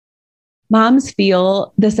moms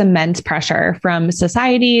feel this immense pressure from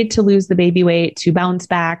society to lose the baby weight, to bounce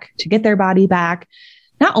back, to get their body back.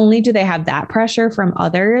 Not only do they have that pressure from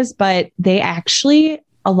others, but they actually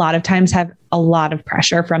a lot of times have a lot of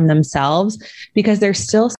pressure from themselves because they're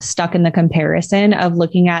still stuck in the comparison of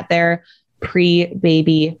looking at their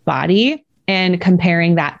pre-baby body and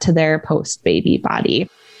comparing that to their post-baby body.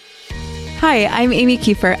 Hi, I'm Amy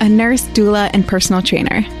Kiefer, a nurse, doula, and personal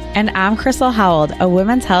trainer. And I'm Crystal Howald, a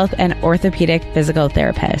women's health and orthopedic physical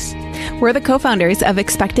therapist. We're the co-founders of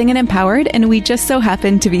Expecting and Empowered, and we just so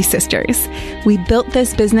happen to be sisters. We built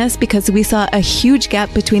this business because we saw a huge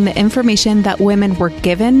gap between the information that women were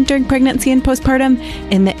given during pregnancy and postpartum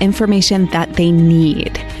and the information that they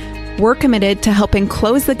need. We're committed to helping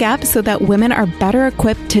close the gap so that women are better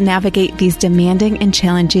equipped to navigate these demanding and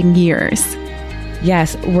challenging years.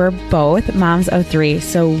 Yes, we're both moms of 3,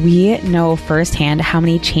 so we know firsthand how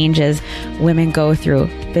many changes women go through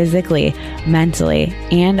physically, mentally,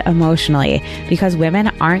 and emotionally because women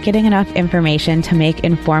aren't getting enough information to make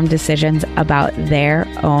informed decisions about their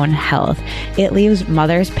own health. It leaves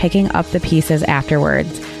mothers picking up the pieces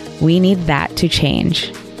afterwards. We need that to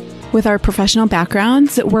change. With our professional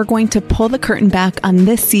backgrounds, we're going to pull the curtain back on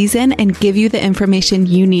this season and give you the information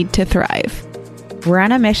you need to thrive. We're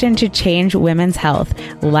on a mission to change women's health.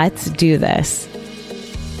 Let's do this.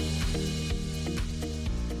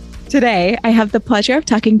 Today, I have the pleasure of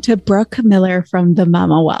talking to Brooke Miller from the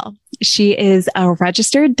Mama Well. She is a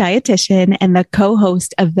registered dietitian and the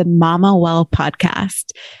co-host of the Mama Well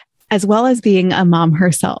podcast, as well as being a mom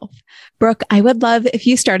herself. Brooke, I would love if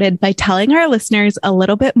you started by telling our listeners a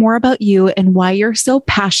little bit more about you and why you're so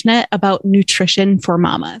passionate about nutrition for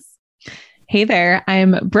mamas. Hey there,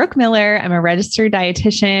 I'm Brooke Miller. I'm a registered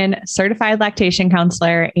dietitian, certified lactation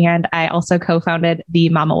counselor, and I also co-founded the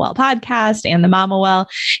Mama Well podcast and the Mama Well,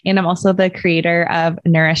 and I'm also the creator of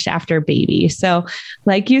Nourished After Baby. So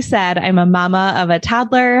like you said, I'm a mama of a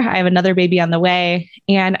toddler. I have another baby on the way,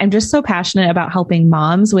 and I'm just so passionate about helping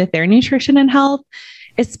moms with their nutrition and health,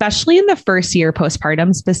 especially in the first year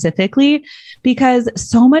postpartum specifically, because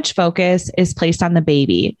so much focus is placed on the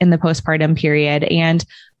baby in the postpartum period and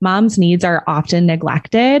moms' needs are often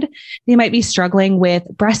neglected. They might be struggling with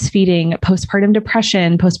breastfeeding, postpartum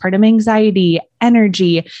depression, postpartum anxiety,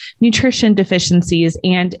 energy, nutrition deficiencies,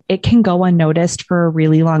 and it can go unnoticed for a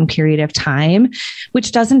really long period of time,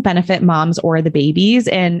 which doesn't benefit moms or the babies.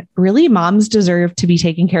 And really, moms deserve to be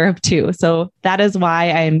taken care of too. So that is why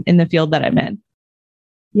I'm in the field that I'm in.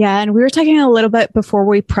 Yeah. And we were talking a little bit before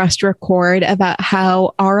we pressed record about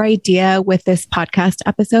how our idea with this podcast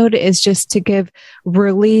episode is just to give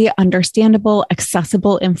really understandable,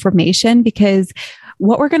 accessible information, because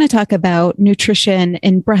what we're going to talk about, nutrition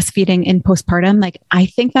and breastfeeding in postpartum, like I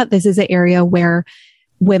think that this is an area where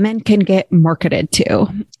women can get marketed to.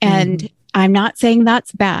 And I'm not saying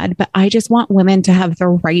that's bad, but I just want women to have the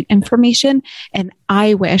right information. And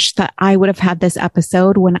I wish that I would have had this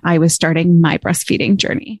episode when I was starting my breastfeeding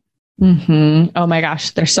journey. Oh my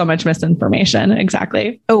gosh, there's so much misinformation.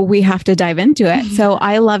 Exactly. Oh, we have to dive into it. So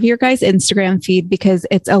I love your guys' Instagram feed because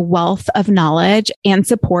it's a wealth of knowledge and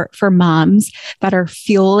support for moms that are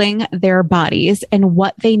fueling their bodies and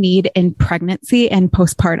what they need in pregnancy and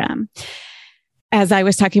postpartum. As I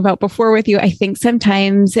was talking about before with you, I think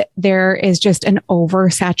sometimes there is just an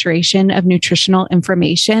oversaturation of nutritional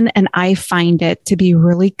information, and I find it to be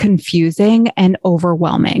really confusing and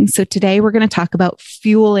overwhelming. So today we're going to talk about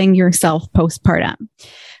fueling yourself postpartum.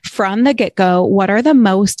 From the get-go, what are the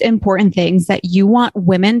most important things that you want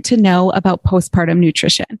women to know about postpartum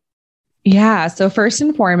nutrition? Yeah. So first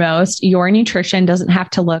and foremost, your nutrition doesn't have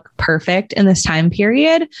to look perfect in this time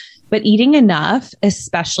period, but eating enough,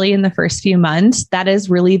 especially in the first few months, that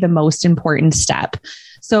is really the most important step.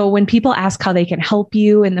 So when people ask how they can help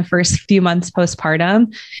you in the first few months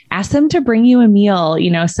postpartum, ask them to bring you a meal,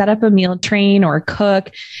 set up a meal train or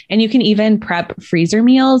cook, and you can even prep freezer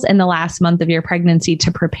meals in the last month of your pregnancy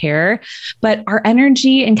to prepare. But our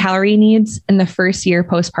energy and calorie needs in the first year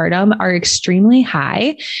postpartum are extremely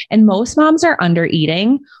high, and most moms are under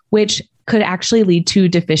eating, which could actually lead to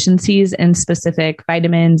deficiencies in specific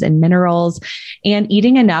vitamins and minerals. And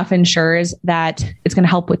eating enough ensures that it's going to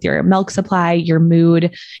help with your milk supply, your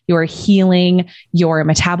mood, your healing, your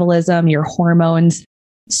metabolism, your hormones.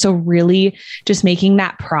 So really just making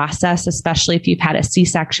that process, especially if you've had a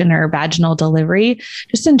C-section or vaginal delivery,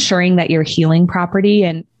 just ensuring that you're healing properly.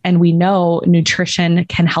 And we know nutrition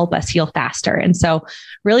can help us heal faster. And so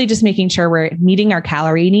really just making sure we're meeting our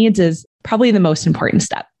calorie needs is probably the most important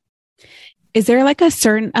step. Is there like a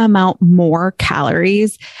certain amount more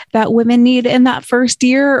calories that women need in that first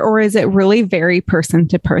year, or is it really vary person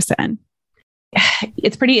to person?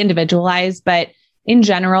 it's pretty individualized, but in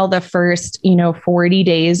general, the first, 40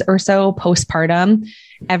 days or so postpartum,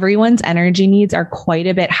 everyone's energy needs are quite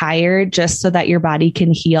a bit higher just so that your body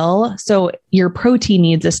can heal. So your protein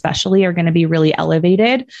needs especially are going to be really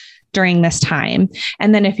elevated during this time.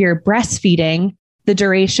 And then if you're breastfeeding, the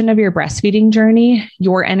duration of your breastfeeding journey,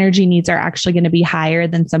 your energy needs are actually going to be higher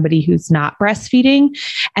than somebody who's not breastfeeding.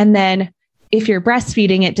 And then if you're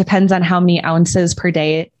breastfeeding, it depends on how many ounces per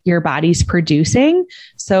day your body's producing.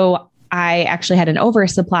 So I actually had an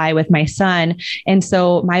oversupply with my son. And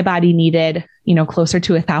so my body needed, closer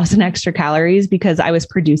to 1,000 extra calories because I was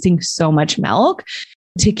producing so much milk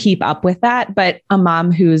to keep up with that. But a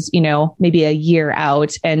mom who's, maybe a year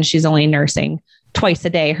out and she's only nursing twice a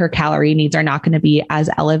day, her calorie needs are not going to be as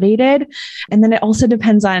elevated. And then it also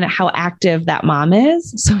depends on how active that mom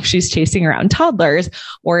is. So if she's chasing around toddlers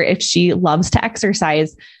or if she loves to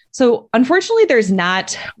exercise. So unfortunately, there's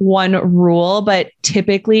not one rule, but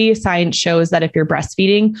typically science shows that if you're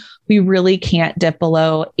breastfeeding, we really can't dip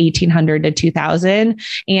below 1,800 to 2,000.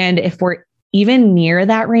 And if we're even near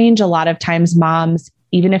that range, a lot of times moms,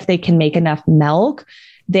 even if they can make enough milk,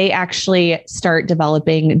 they actually start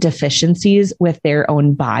developing deficiencies with their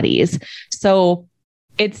own bodies. So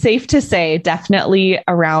it's safe to say definitely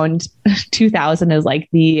around 2,000 is like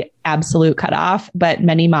the absolute cutoff, but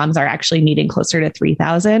many moms are actually needing closer to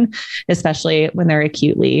 3,000, especially when they're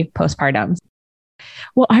acutely postpartum.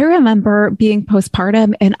 Well, I remember being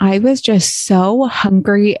postpartum and I was just so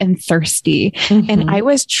hungry and thirsty. And I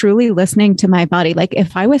was truly listening to my body. Like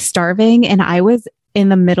if I was starving and I was in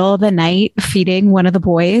the middle of the night feeding one of the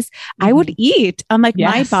boys, I would eat. I'm like,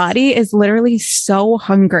 my body is literally so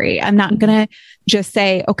hungry. I'm not going to just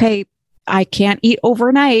say, okay, I can't eat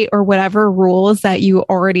overnight or whatever rules that you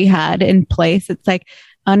already had in place. It's like,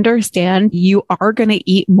 understand you are going to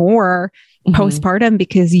eat more postpartum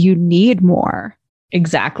because you need more.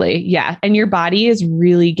 Exactly. Yeah. And your body is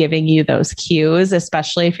really giving you those cues,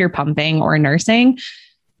 especially if you're pumping or nursing.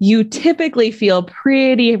 You typically feel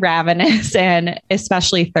pretty ravenous, and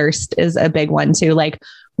especially thirst is a big one too. Like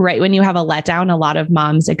right when you have a letdown, a lot of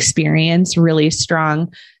moms experience really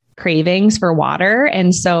strong cravings for water.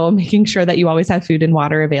 And so making sure that you always have food and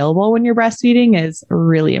water available when you're breastfeeding is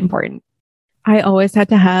really important. I always had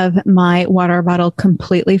to have my water bottle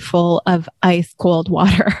completely full of ice cold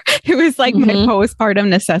water. It was like my postpartum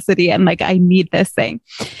necessity. And like, I need this thing.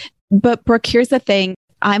 But Brooke, here's the thing.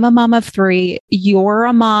 I'm a mom of 3. You're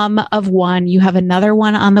a mom of 1. You have another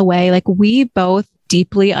one on the way. Like we both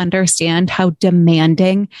deeply understand how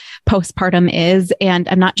demanding postpartum is. And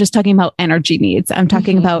I'm not just talking about energy needs. I'm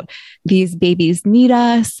talking about these babies need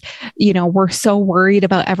us. We're so worried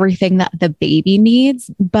about everything that the baby needs,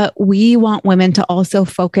 but we want women to also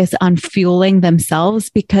focus on fueling themselves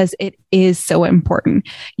because it is so important.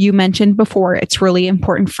 You mentioned before, it's really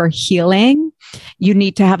important for healing. You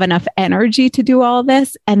need to have enough energy to do all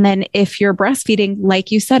this. And then if you're breastfeeding,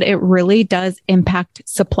 like you said, it really does impact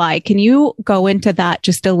supply. Can you go into that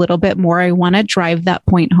just a little bit more? I want to drive that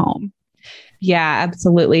point home. Yeah,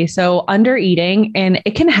 absolutely. So under eating, and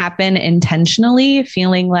it can happen intentionally,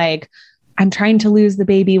 feeling like I'm trying to lose the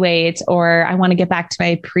baby weight, or I want to get back to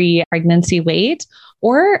my pre-pregnancy weight.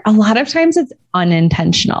 Or a lot of times it's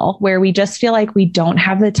unintentional, where we just feel like we don't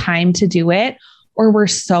have the time to do it, or we're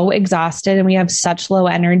so exhausted and we have such low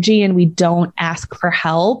energy and we don't ask for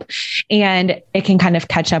help, and it can kind of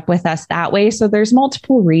catch up with us that way. So there's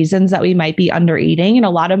multiple reasons that we might be under eating, and a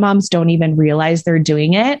lot of moms don't even realize they're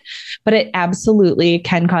doing it, but it absolutely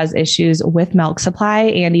can cause issues with milk supply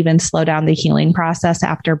and even slow down the healing process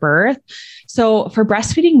after birth. So for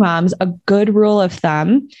breastfeeding moms, a good rule of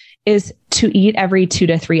thumb is to eat every 2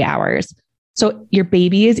 to 3 hours. So your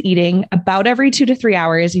baby is eating about every 2 to 3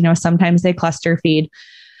 hours. Sometimes they cluster feed,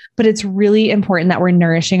 but it's really important that we're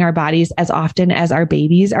nourishing our bodies as often as our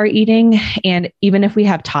babies are eating. And even if we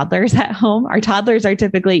have toddlers at home, our toddlers are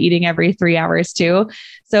typically eating every 3 hours too.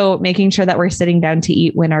 So making sure that we're sitting down to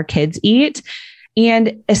eat when our kids eat.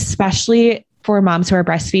 And especially for moms who are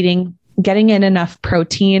breastfeeding, getting in enough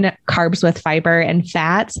protein, carbs with fiber, and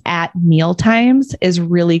fats at meal times is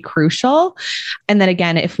really crucial. And then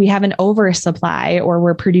again, if we have an oversupply or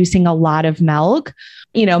we're producing a lot of milk,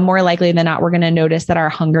 more likely than not, we're going to notice that our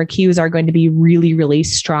hunger cues are going to be really, really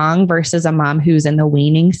strong versus a mom who's in the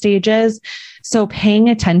waning stages. So paying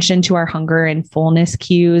attention to our hunger and fullness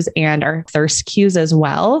cues and our thirst cues as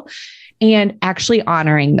well, and actually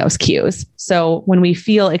honoring those cues. So when we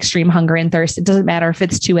feel extreme hunger and thirst, it doesn't matter if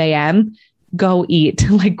it's 2 a.m., go eat,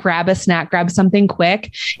 like grab a snack, grab something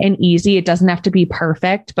quick and easy. It doesn't have to be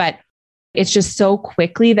perfect, but It's just so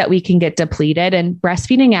quickly that we can get depleted, and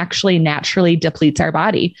breastfeeding actually naturally depletes our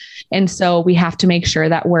body. And so we have to make sure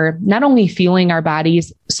that we're not only fueling our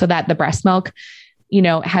bodies so that the breast milk,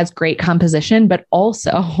 has great composition, but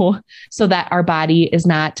also so that our body is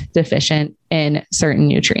not deficient in certain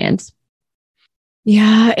nutrients.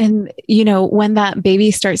 Yeah. And, when that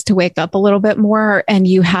baby starts to wake up a little bit more and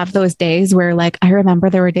you have those days where I remember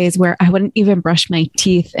there were days where I wouldn't even brush my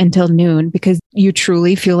teeth until noon because you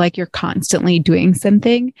truly feel like you're constantly doing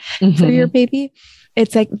something for your baby.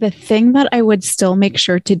 It's like the thing that I would still make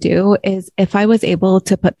sure to do is if I was able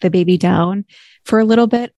to put the baby down for a little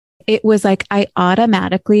bit, it was like I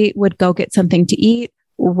automatically would go get something to eat,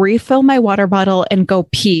 refill my water bottle and go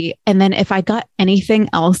pee. And then if I got anything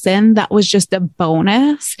else in, that was just a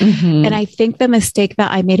bonus. And I think the mistake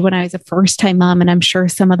that I made when I was a first time mom, and I'm sure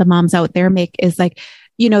some of the moms out there make, is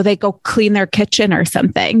they go clean their kitchen or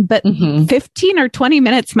something, but 15 or 20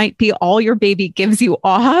 minutes might be all your baby gives you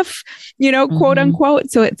off, quote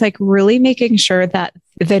unquote. So it's really making sure that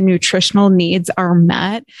the nutritional needs are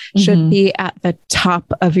met should be at the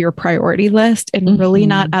top of your priority list and really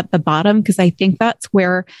not at the bottom. Cause I think that's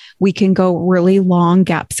where we can go really long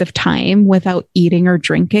gaps of time without eating or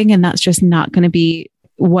drinking. And that's just not going to be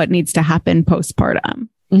what needs to happen postpartum.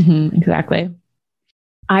 Exactly.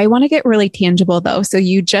 I want to get really tangible though. So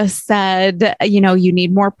you just said, you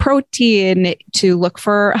need more protein to look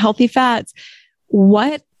for healthy fats.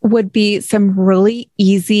 What would be some really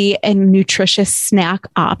easy and nutritious snack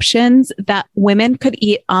options that women could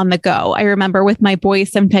eat on the go? I remember with my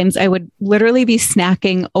boys, sometimes I would literally be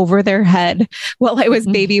snacking over their head while I was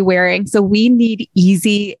baby wearing. So we need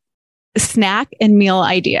easy snack and meal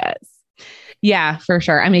ideas. Yeah, for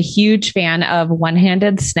sure. I'm a huge fan of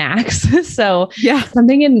one-handed snacks. So yeah,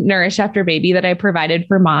 something in Nourish After Baby that I provided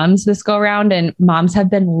for moms this go around and moms have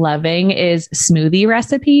been loving is smoothie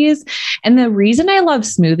recipes. And the reason I love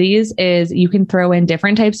smoothies is you can throw in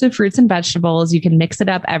different types of fruits and vegetables. You can mix it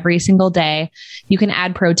up every single day. You can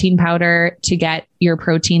add protein powder to get your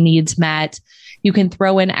protein needs met. You can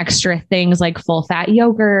throw in extra things like full fat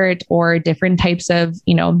yogurt or different types of,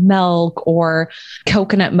 milk or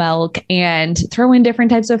coconut milk, and throw in different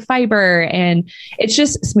types of fiber. And it's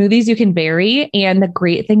just smoothies you can vary. And the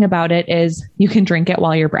great thing about it is you can drink it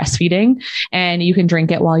while you're breastfeeding, and you can drink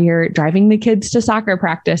it while you're driving the kids to soccer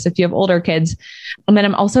practice if you have older kids. And then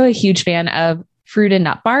I'm also a huge fan of fruit and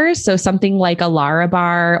nut bars. So something like a Lara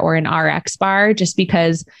bar or an RX bar, just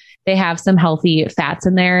because they have some healthy fats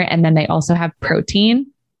in there. And then they also have protein.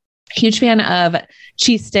 Huge fan of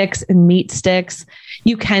cheese sticks and meat sticks.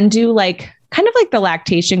 You can do kind of like the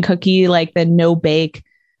lactation cookie, like the no bake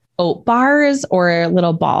oat bars or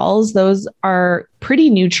little balls. Those are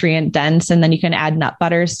pretty nutrient dense. And then you can add nut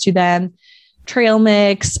butters to them, trail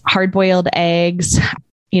mix, hard boiled eggs,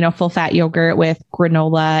 full fat yogurt with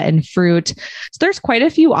granola and fruit. So there's quite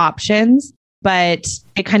a few options, but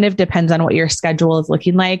it kind of depends on what your schedule is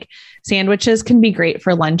looking like. Sandwiches can be great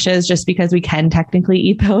for lunches just because we can technically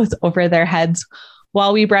eat those over their heads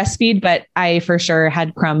while we breastfeed. But I for sure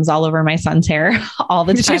had crumbs all over my son's hair all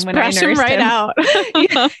the time when I nursed him. Right out.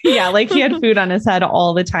 Yeah, like he had food on his head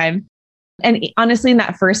all the time. And honestly, in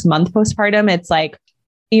that first month postpartum, it's like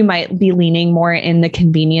you might be leaning more in the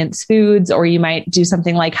convenience foods, or you might do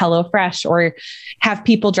something like HelloFresh or have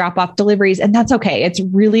people drop off deliveries. And that's okay. It's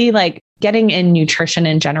really getting in nutrition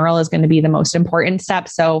in general is going to be the most important step.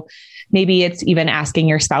 So maybe it's even asking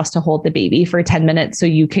your spouse to hold the baby for 10 minutes so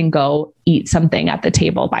you can go eat something at the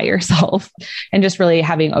table by yourself. And just really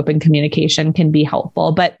having open communication can be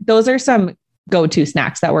helpful. But those are some go-to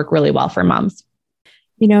snacks that work really well for moms.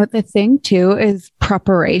 The thing too is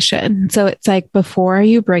preparation. So it's before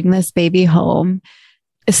you bring this baby home,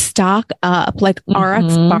 stock up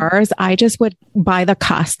RX bars. I just would buy the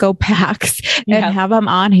Costco packs and have them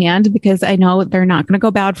on hand because I know they're not going to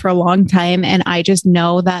go bad for a long time. And I just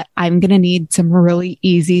know that I'm going to need some really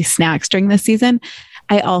easy snacks during this season.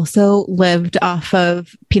 I also lived off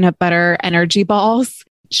of peanut butter energy balls.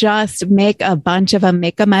 Just make a bunch of them,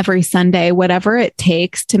 make them every Sunday, whatever it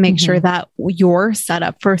takes to make sure that you're set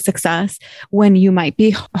up for success when you might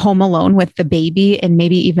be home alone with the baby and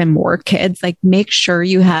maybe even more kids. Make sure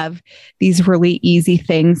you have these really easy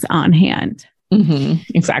things on hand.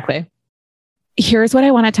 Exactly. Here's what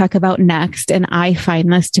I want to talk about next. And I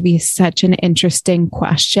find this to be such an interesting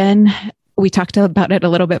question. We talked about it a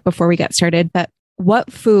little bit before we got started, but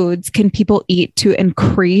what foods can people eat to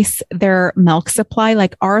increase their milk supply?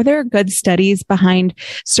 Like, are there good studies behind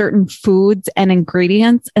certain foods and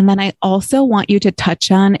ingredients? And then I also want you to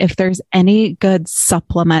touch on if there's any good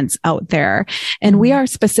supplements out there. And we are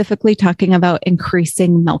specifically talking about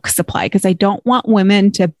increasing milk supply because I don't want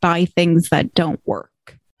women to buy things that don't work.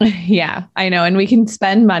 Yeah, I know. And we can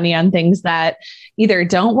spend money on things that either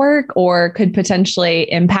don't work or could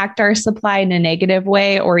potentially impact our supply in a negative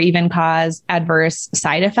way or even cause adverse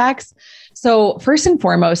side effects. So first and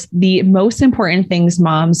foremost, the most important things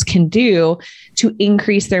moms can do to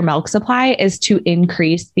increase their milk supply is to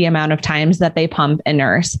increase the amount of times that they pump and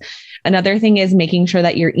nurse. Another thing is making sure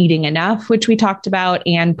that you're eating enough, which we talked about,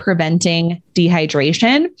 and preventing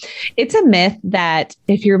dehydration. It's a myth that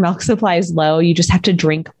if your milk supply is low, you just have to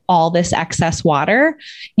drink all this excess water.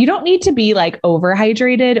 You don't need to be like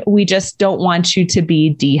overhydrated. We just don't want you to be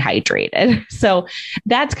dehydrated. So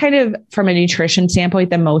that's kind of from a nutrition standpoint,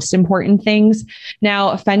 the most important things.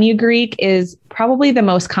 Now, fenugreek is probably the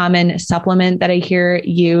most common supplement that I hear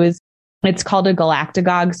used. It's called a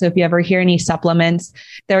galactagogue. So if you ever hear any supplements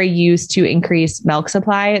that are used to increase milk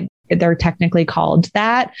supply, they're technically called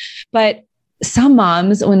that. But some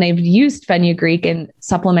moms, when they've used fenugreek and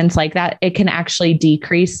supplements like that, it can actually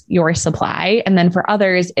decrease your supply. And then for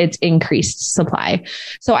others, it's increased supply.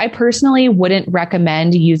 So I personally wouldn't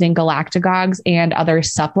recommend using galactagogues and other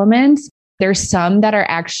supplements. There's some that are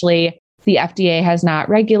actually the FDA has not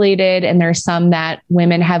regulated. And there's some that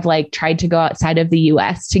women have like tried to go outside of the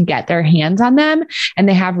US to get their hands on them. And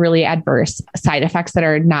they have really adverse side effects that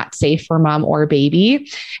are not safe for mom or baby.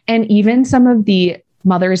 And even some of the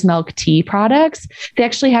mother's milk tea products, they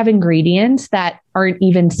actually have ingredients that aren't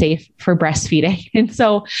even safe for breastfeeding. And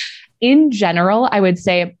so in general, I would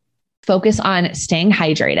say focus on staying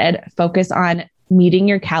hydrated, focus on meeting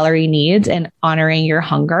your calorie needs and honoring your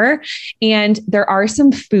hunger. And there are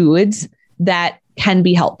some foods that can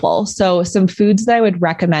be helpful. So some foods that I would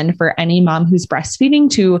recommend for any mom who's breastfeeding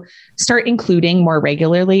to start including more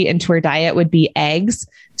regularly into her diet would be eggs,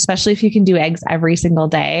 especially if you can do eggs every single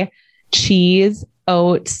day, cheese,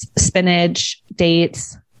 oats, spinach,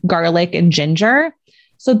 dates, garlic, and ginger.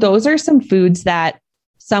 So those are some foods that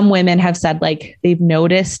some women have said like they've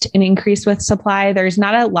noticed an increase with supply. There's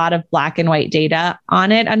not a lot of black and white data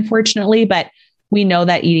on it, unfortunately, but we know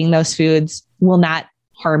that eating those foods will not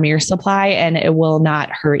harm your supply and it will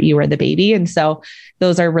not hurt you or the baby. And so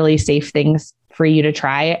those are really safe things for you to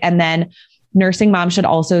try. And then nursing moms should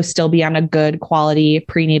also still be on a good quality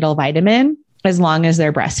prenatal vitamin as long as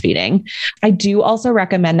they're breastfeeding. I do also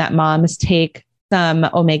recommend that moms take some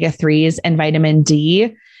omega-3s and vitamin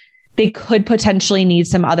D. They could potentially need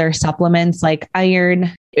some other supplements like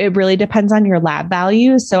iron. It really depends on your lab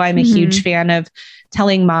values. So I'm a huge fan of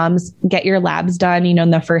telling moms, get your labs done,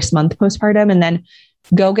 in the first month postpartum, and then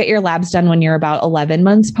go get your labs done when you're about 11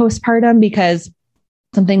 months postpartum, because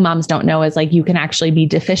something moms don't know is like you can actually be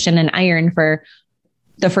deficient in iron for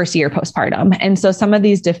the first year postpartum. And so some of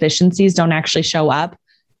these deficiencies don't actually show up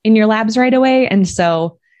in your labs right away. And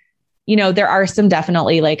so, there are some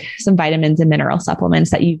definitely like some vitamins and mineral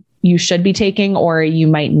supplements that you should be taking or you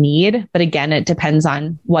might need. But again, it depends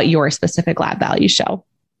on what your specific lab values show.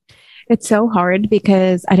 It's so hard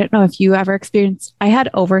because I don't know if you ever experienced, I had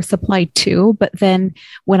oversupply too, but then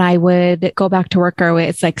when I would go back to work our way,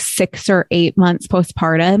 it's like 6 or 8 months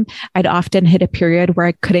postpartum, I'd often hit a period where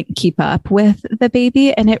I couldn't keep up with the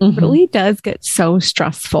baby. And it really does get so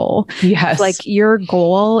stressful. Yes. Like your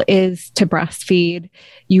goal is to breastfeed.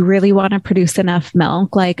 You really want to produce enough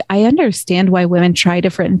milk. Like I understand why women try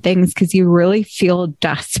different things because you really feel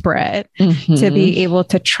desperate to be able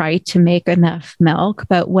to try to make enough milk.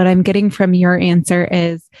 But what I'm getting from your answer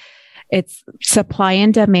is it's supply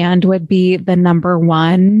and demand would be the number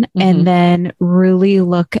one. And then really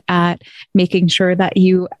look at making sure that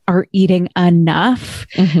you are eating enough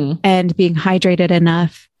and being hydrated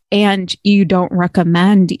enough. And you don't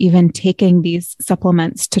recommend even taking these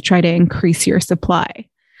supplements to try to increase your supply.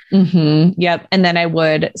 Yep. And then I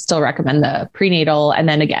would still recommend the prenatal. And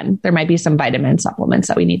then again, there might be some vitamin supplements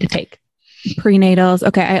that we need to take. Prenatals.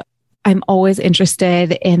 Okay. I'm always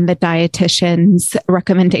interested in the dietitian's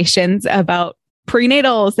recommendations about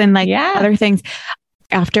prenatals and other things.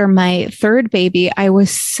 After my third baby, I was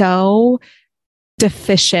so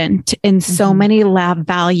deficient in so many lab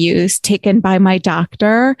values taken by my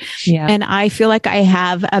doctor. Yeah. And I feel like I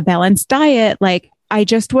have a balanced diet. Like I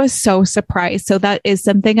just was so surprised. So that is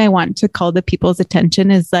something I want to call the people's attention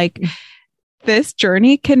is like, this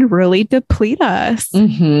journey can really deplete us.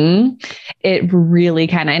 It really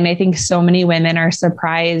can. And I think so many women are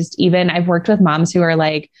surprised. Even I've worked with moms who are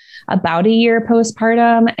like about a year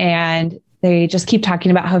postpartum and they just keep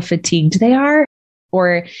talking about how fatigued they are,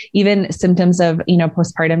 or even symptoms of,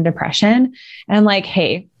 postpartum depression. And I'm like,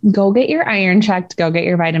 hey, go get your iron checked, go get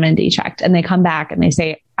your vitamin D checked. And they come back and they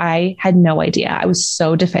say, I had no idea. I was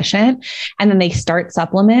so deficient. And then they start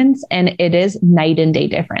supplements, and it is night and day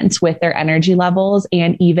difference with their energy levels.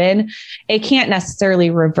 And even it can't necessarily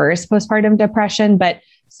reverse postpartum depression, but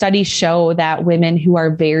studies show that women who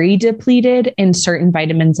are very depleted in certain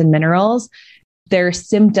vitamins and minerals, their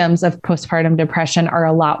symptoms of postpartum depression are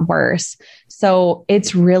a lot worse. So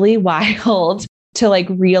it's really wild to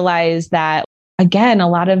realize that, again, a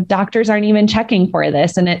lot of doctors aren't even checking for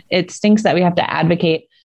this. And it stinks that we have to advocate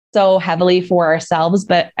so heavily for ourselves,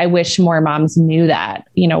 but I wish more moms knew that,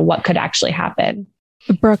 what could actually happen.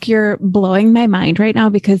 Brooke, you're blowing my mind right now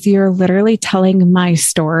because you're literally telling my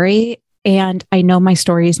story. And I know my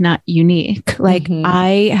story is not unique.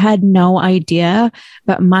 I had no idea,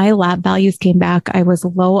 but my lab values came back. I was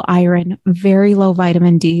low iron, very low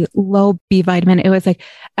vitamin D, low B vitamin. It was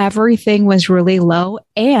everything was really low.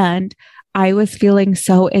 And I was feeling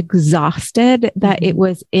so exhausted that it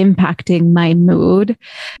was impacting my mood.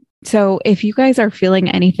 So if you guys are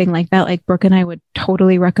feeling anything like that, Brooke and I would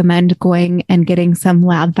totally recommend going and getting some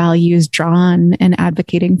lab values drawn and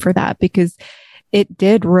advocating for that, because it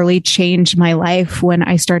did really change my life when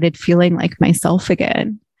I started feeling like myself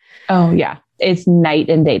again. Oh yeah. It's night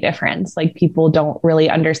and day difference. People don't really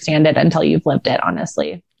understand it until you've lived it,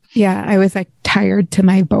 honestly. Yeah. I was tired to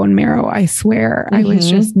my bone marrow. I swear I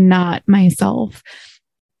was just not myself.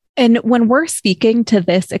 And when we're speaking to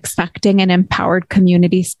this expecting and empowered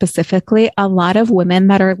community specifically, a lot of women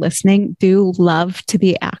that are listening do love to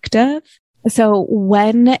be active. So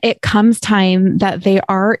when it comes time that they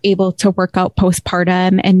are able to work out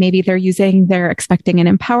postpartum, and maybe they're using their Expecting and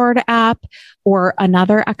Empowered app or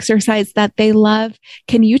another exercise that they love,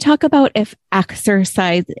 can you talk about if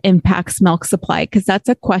exercise impacts milk supply? Because that's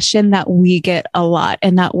a question that we get a lot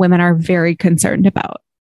and that women are very concerned about.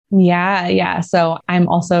 Yeah. So I'm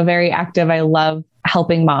also very active. I love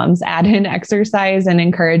helping moms add in exercise and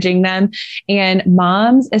encouraging them. And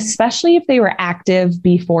moms, especially if they were active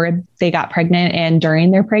before they got pregnant and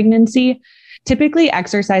during their pregnancy, typically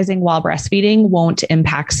exercising while breastfeeding won't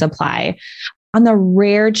impact supply. On the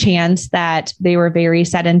rare chance that they were very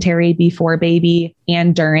sedentary before baby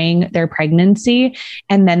and during their pregnancy,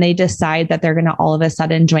 and then they decide that they're going to all of a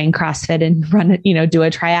sudden join CrossFit and run, do a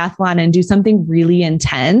triathlon and do something really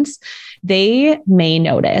intense, they may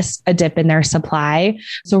notice a dip in their supply.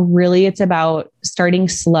 So really it's about starting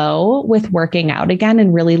slow with working out again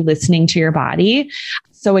and really listening to your body.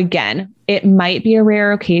 So again, it might be a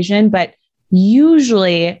rare occasion, but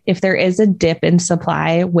usually if there is a dip in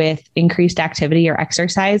supply with increased activity or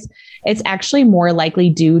exercise, it's actually more likely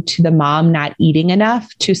due to the mom not eating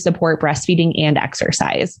enough to support breastfeeding and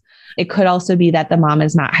exercise. It could also be that the mom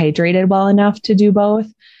is not hydrated well enough to do both.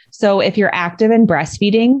 So if you're active in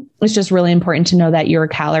breastfeeding, it's just really important to know that your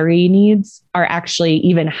calorie needs are actually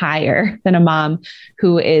even higher than a mom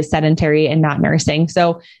who is sedentary and not nursing.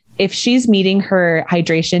 So if she's meeting her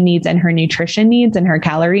hydration needs and her nutrition needs and her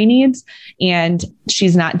calorie needs, and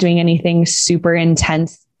she's not doing anything super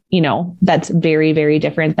intense, that's very, very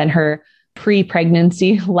different than her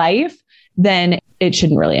pre-pregnancy life, then it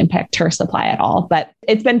shouldn't really impact her supply at all. But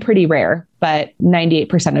it's been pretty rare, but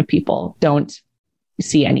 98% of people don't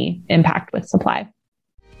see any impact with supply.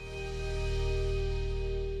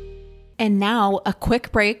 And now a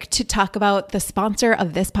quick break to talk about the sponsor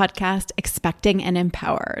of this podcast, Expecting and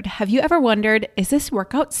Empowered. Have you ever wondered, is this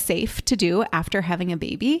workout safe to do after having a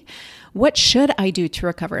baby? What should I do to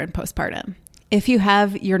recover in postpartum? If you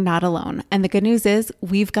have, you're not alone. And the good news is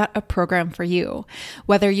we've got a program for you.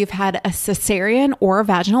 Whether you've had a cesarean or a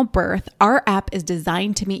vaginal birth, our app is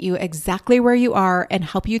designed to meet you exactly where you are and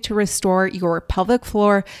help you to restore your pelvic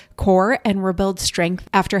floor, core, and rebuild strength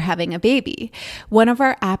after having a baby. One of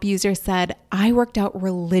our app users said, I worked out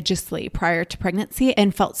religiously prior to pregnancy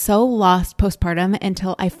and felt so lost postpartum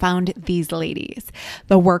until I found these ladies.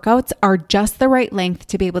 The workouts are just the right length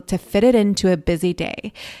to be able to fit it into a busy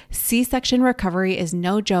day. C-section recovery is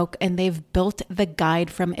no joke, and they've built the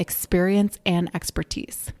guide from experience and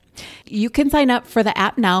expertise. You can sign up for the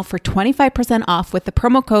app now for 25% off with the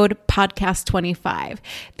promo code podcast25.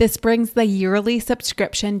 This brings the yearly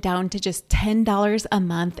subscription down to just $10 a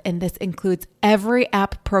month, and this includes every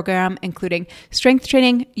app program, including strength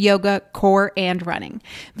training, yoga, core, and running.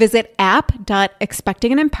 Visit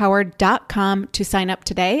app.expectingandempowered.com to sign up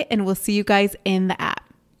today, and we'll see you guys in the app.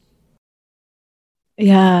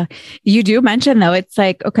 Yeah. You do mention though, it's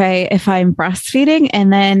like, okay, if I'm breastfeeding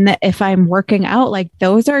and then if I'm working out, like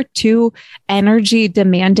those are two energy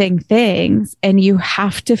demanding things, and you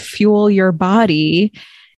have to fuel your body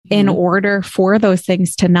in order for those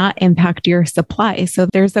things to not impact your supply. So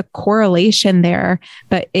there's a correlation there.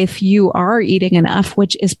 But if you are eating enough,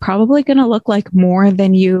 which is probably going to look like more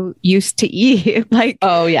than you used to eat, like,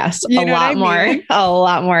 oh yes, a lot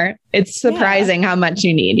more. It's surprising how much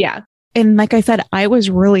you need. Yeah. And like I said, I was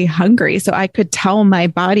really hungry. So I could tell my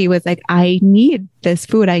body was like, I need this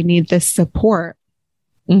food. I need this support.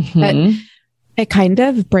 But it kind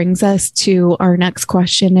of brings us to our next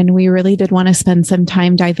question. And we really did want to spend some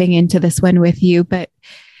time diving into this one with you. But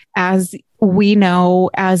as we know,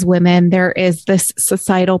 as women, there is this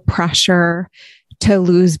societal pressure to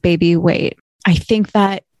lose baby weight. I think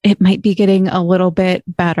that it might be getting a little bit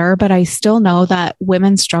better, but I still know that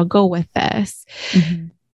women struggle with this.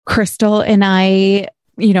 Crystal and I,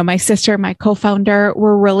 my sister, my co-founder,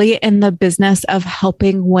 we're really in the business of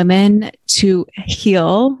helping women to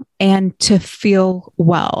heal and to feel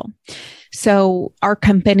well. So our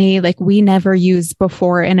company, like we never use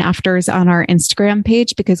before and afters on our Instagram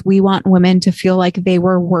page because we want women to feel like they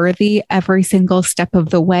were worthy every single step of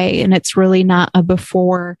the way. And it's really not a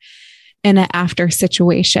before and an after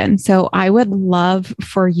situation. So I would love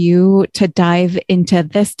for you to dive into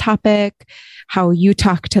this topic, how you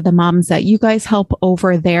talk to the moms that you guys help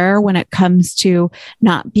over there when it comes to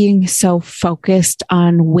not being so focused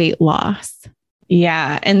on weight loss.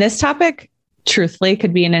 Yeah. And this topic, truthfully,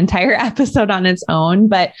 could be an entire episode on its own,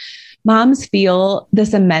 but moms feel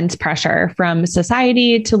this immense pressure from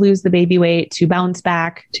society to lose the baby weight, to bounce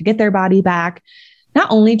back, to get their body back. Not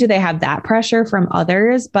only do they have that pressure from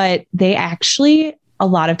others, but they actually a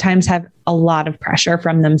lot of times have a lot of pressure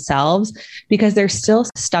from themselves because they're still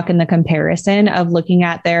stuck in the comparison of looking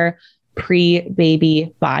at their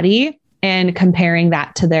pre-baby body and comparing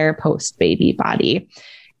that to their post-baby body.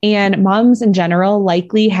 And moms in general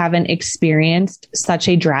likely haven't experienced such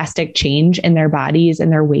a drastic change in their bodies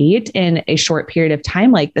and their weight in a short period of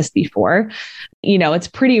time like this before. It's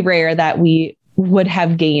pretty rare that we would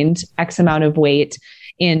have gained X amount of weight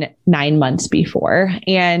in 9 months before.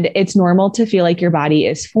 And it's normal to feel like your body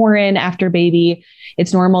is foreign after baby.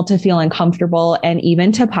 It's normal to feel uncomfortable and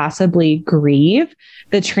even to possibly grieve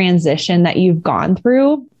the transition that you've gone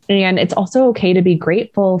through. And it's also okay to be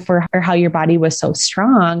grateful for how your body was so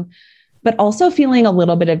strong, but also feeling a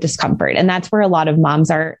little bit of discomfort. And that's where a lot of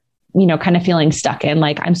moms are, kind of feeling stuck in,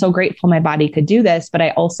 like, I'm so grateful my body could do this, but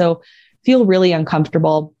I also feel really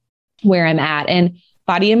uncomfortable where I'm at. And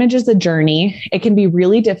body image is a journey. It can be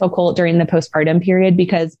really difficult during the postpartum period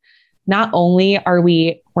because not only are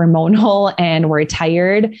we hormonal and we're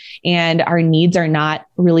tired and our needs are not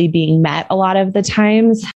really being met a lot of the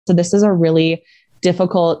times. So this is a really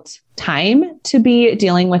difficult time to be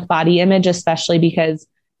dealing with body image, especially because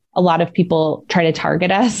a lot of people try to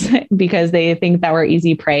target us because they think that we're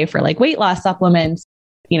easy prey for like weight loss supplements.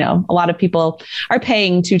 A lot of people are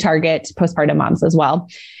paying to target postpartum moms as well.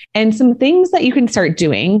 And some things that you can start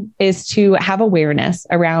doing is to have awareness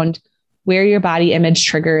around where your body image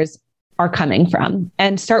triggers are coming from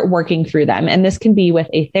and start working through them. And this can be with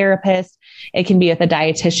a therapist. It can be with a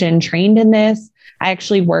dietitian trained in this. I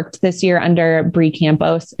actually worked this year under Brooke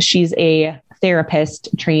Campos. She's a therapist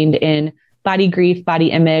trained in body grief,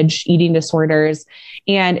 body image, eating disorders.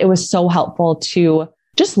 And it was so helpful to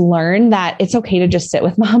just learn that it's okay to just sit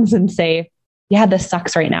with moms and say, yeah, this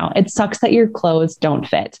sucks right now. It sucks that your clothes don't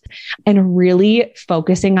fit. And really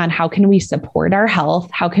focusing on how can we support our health?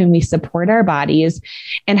 How can we support our bodies?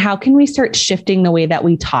 And how can we start shifting the way that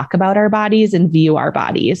we talk about our bodies and view our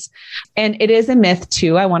bodies? And it is a myth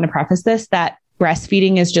too. I want to preface this, that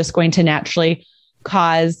breastfeeding is just going to naturally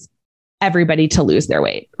cause everybody to lose their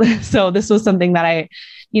weight. So this was something that I,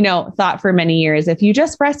 thought for many years. If you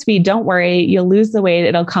just breastfeed, don't worry, you'll lose the weight.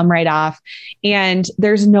 It'll come right off. And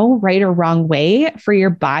there's no right or wrong way for your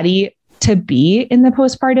body to be in the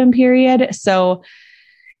postpartum period. So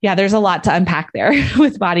yeah, there's a lot to unpack there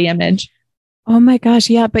with body image. Oh my gosh.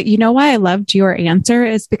 Yeah. But you know why I loved your answer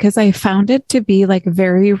is because I found it to be like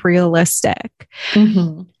very realistic.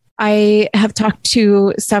 I have talked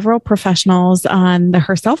to several professionals on the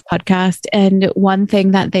Herself podcast. And one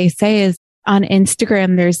thing that they say is on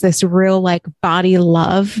Instagram, there's this real like body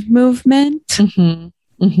love movement.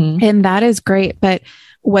 And that is great. But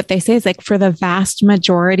what they say is like for the vast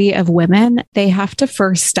majority of women, they have to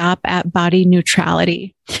first stop at body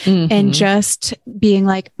neutrality and just being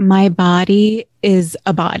like, my body is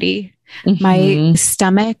a body. My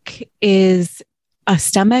stomach is a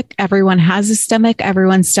stomach. Everyone has a stomach.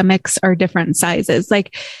 Everyone's stomachs are different sizes.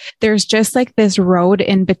 Like there's just like this road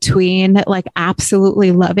in between, like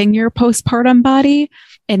absolutely loving your postpartum body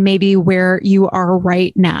and maybe where you are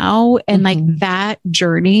right now. And like that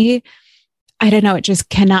journey, I don't know, it just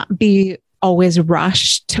cannot be always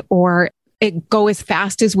rushed or it go as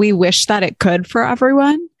fast as we wish that it could for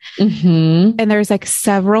everyone. And there's like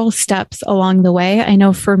several steps along the way. I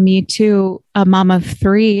know for me too, a mom of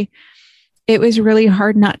 3, it was really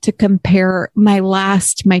hard not to compare my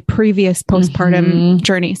previous postpartum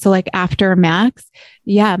journey. So like after Max,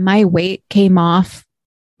 my weight came off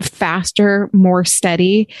faster, more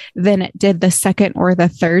steady than it did the second or the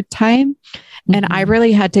third time. And I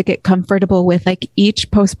really had to get comfortable with like each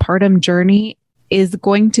postpartum journey is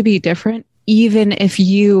going to be different, even if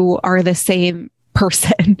you are the same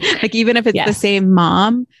person, like even if it's the same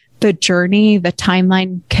mom, the journey, the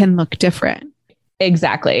timeline can look different.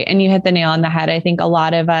 Exactly. And you hit the nail on the head. I think a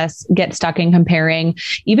lot of us get stuck in comparing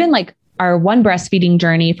even like our one breastfeeding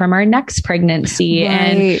journey from our next pregnancy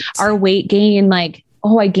and our weight gain, like,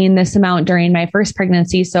 oh, I gained this amount during my first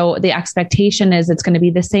pregnancy. So the expectation is it's going to be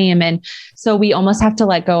the same. And so we almost have to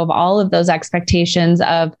let go of all of those expectations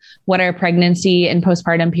of what our pregnancy and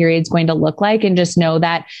postpartum period is going to look like. And just know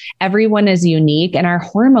that everyone is unique and our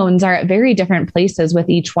hormones are at very different places with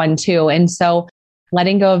each one too. And so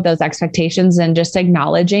letting go of those expectations and just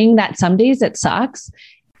acknowledging that some days it sucks.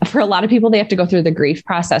 For a lot of people, they have to go through the grief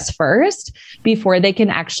process first before they can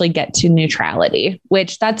actually get to neutrality,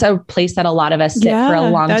 which that's a place that a lot of us sit for a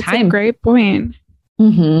long time. That's a great point.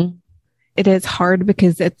 It is hard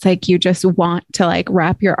because it's like, you just want to like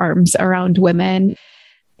wrap your arms around women.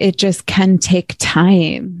 It just can take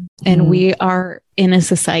time. And we are in a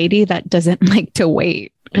society that doesn't like to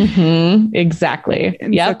wait. Exactly.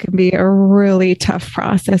 And so it can be a really tough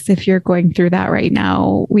process if you're going through that right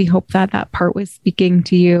now. We hope that that part was speaking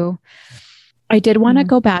to you. I did want to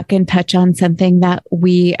go back and touch on something that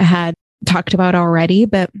we had talked about already,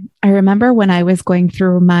 but I remember when I was going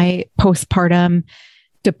through my postpartum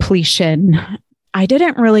depletion, I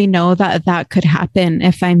didn't really know that that could happen,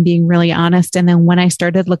 if I'm being really honest. And then when I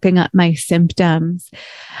started looking at my symptoms,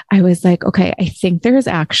 I was like, okay, I think there's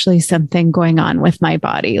actually something going on with my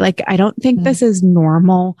body. Like, I don't think this is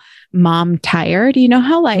normal mom tired. You know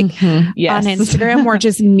how like on Instagram, we're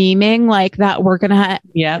just memeing like that we're going to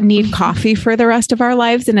need coffee for the rest of our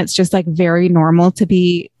lives. And it's just like very normal to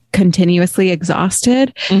be continuously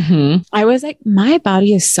exhausted. I was like, my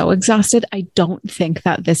body is so exhausted. I don't think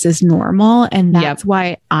that this is normal. And that's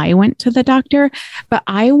why I went to the doctor. But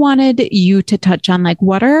I wanted you to touch on like,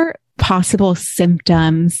 what are possible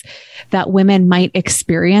symptoms that women might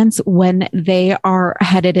experience when they are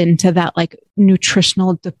headed into that like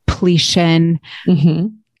nutritional depletion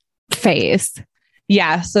phase?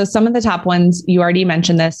 Yeah. So some of the top ones, you already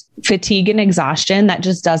mentioned this, fatigue and exhaustion that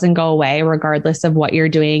just doesn't go away regardless of what you're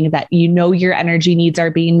doing, that you know your energy needs are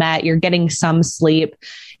being met, you're getting some sleep.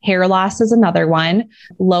 Hair loss is another one.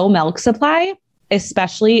 Low milk supply,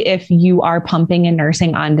 especially if you are pumping and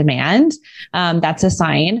nursing on demand. That's a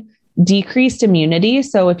sign. Decreased immunity.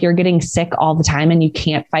 So if you're getting sick all the time and you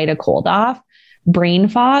can't fight a cold off. Brain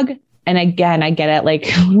fog. And again, I get it. Like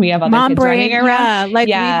we have other kids running around.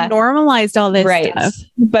 We've normalized all this stuff.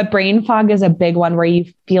 But brain fog is a big one where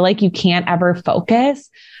you feel like you can't ever focus.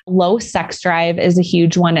 Low sex drive is a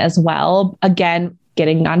huge one as well. Again,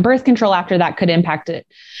 getting on birth control after that could impact it.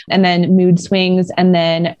 And then mood swings and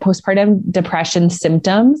then postpartum depression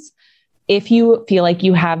symptoms. If you feel like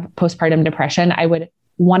you have postpartum depression, I would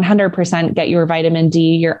 100% get your vitamin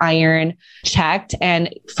D, your iron checked,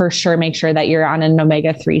 and for sure make sure that you're on an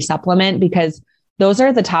omega-3 supplement, because those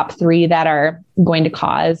are the top 3 that are going to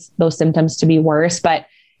cause those symptoms to be worse. But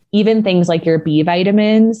even things like your B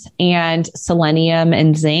vitamins and selenium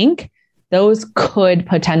and zinc, those could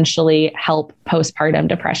potentially help postpartum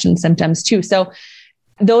depression symptoms too. So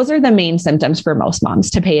those are the main symptoms for most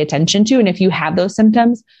moms to pay attention to. And if you have those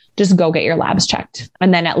symptoms, just go get your labs checked.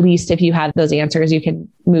 And then at least if you have those answers, you can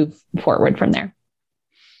move forward from there.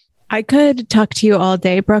 I could talk to you all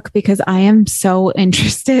day, Brooke, because I am so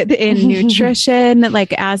interested in nutrition.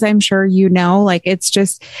 Like, as I'm sure you know, like it's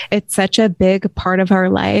such a big part of our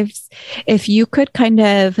lives. If you could kind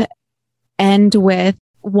of end with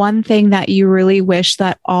one thing that you really wish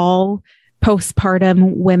that all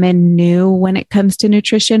postpartum women knew when it comes to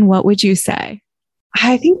nutrition, what would you say?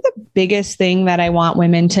 I think the biggest thing that I want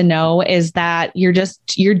women to know is that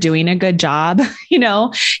you're doing a good job. You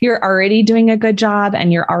know, you're already doing a good job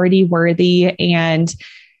and you're already worthy, and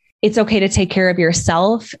it's okay to take care of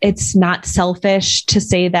yourself. It's not selfish to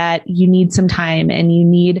say that you need some time and you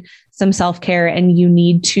need some self-care and you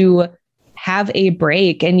need to have a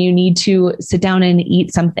break and you need to sit down and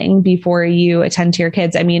eat something before you attend to your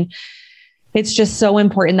kids. I mean, it's just so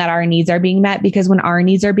important that our needs are being met, because when our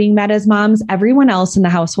needs are being met as moms, everyone else in the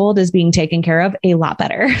household is being taken care of a lot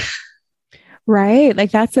better. Right.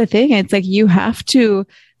 Like that's the thing. It's like you have to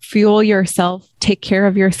fuel yourself, take care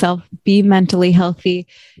of yourself, be mentally healthy,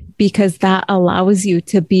 because that allows you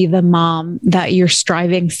to be the mom that you're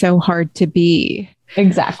striving so hard to be.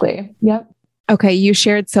 Exactly. Yep. Okay. You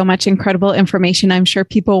shared so much incredible information. I'm sure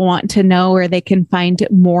people want to know where they can find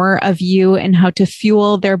more of you and how to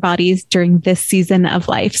fuel their bodies during this season of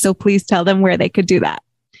life. So please tell them where they could do that.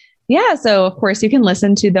 Yeah. So of course you can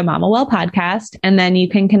listen to the Mama Well podcast, and then you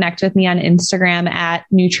can connect with me on Instagram at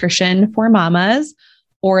Nutrition for Mamas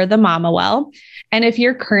or the Mama Well. And if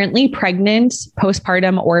you're currently pregnant,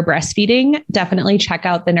 postpartum, or breastfeeding, definitely check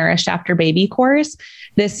out the Nourished After Baby course.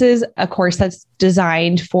 This is a course that's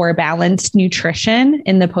designed for balanced nutrition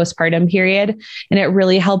in the postpartum period. And it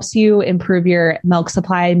really helps you improve your milk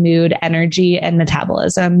supply, mood, energy, and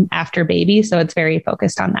metabolism after baby. So it's very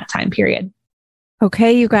focused on that time period.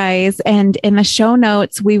 Okay, you guys. And in the show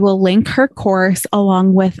notes, we will link her course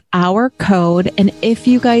along with our code. And if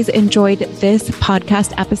you guys enjoyed this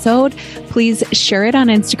podcast episode, please share it on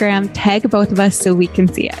Instagram, tag both of us so we can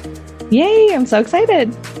see it. Yay, I'm so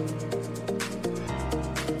excited.